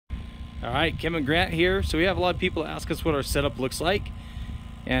All right, Kim and Grant here. So we have a lot of people ask us what our setup looks like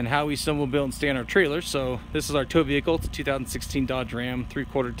and how we snowmobile and stay on our trailer. So this is our tow vehicle. It's a 2016 Dodge Ram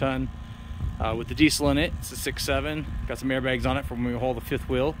 3/4 ton with the diesel in it. It's a 6.7. Got some airbags on it for when we haul the fifth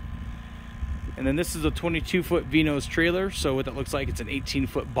wheel. And then this is a 22-foot V-nose trailer. So what that looks like, it's an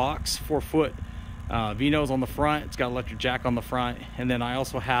 18-foot box, 4-foot V-nose on the front. It's got an electric jack on the front. And then I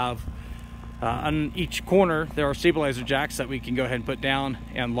also have on each corner there are stabilizer jacks that we can go ahead and put down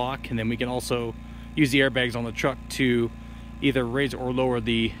and lock, and then we can also use the airbags on the truck to either raise or lower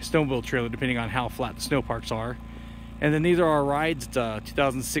the snowmobile trailer depending on how flat the snow parks are. And then these are our rides. It's a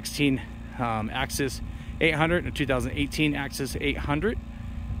 2016 Axis 800 and a 2018 Axis 800,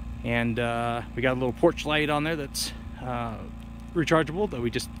 and we got a little porch light on there that's rechargeable that we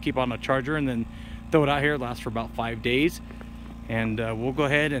just keep on a charger and then throw it out here. It lasts for about 5 days, and we'll go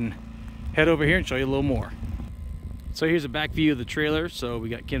ahead and head over here and show you a little more. So here's a back view of the trailer. So we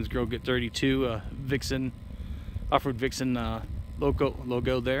got Kim's Girl Get 32 Vixen, Off-Road Vixen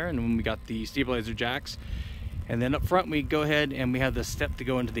logo there, and then we got the stabilizer jacks. And then up front we go ahead and we have the step to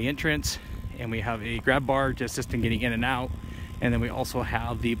go into the entrance, and we have a grab bar to assist in getting in and out. And then we also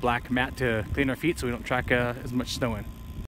have the black mat to clean our feet so we don't track as much snow in.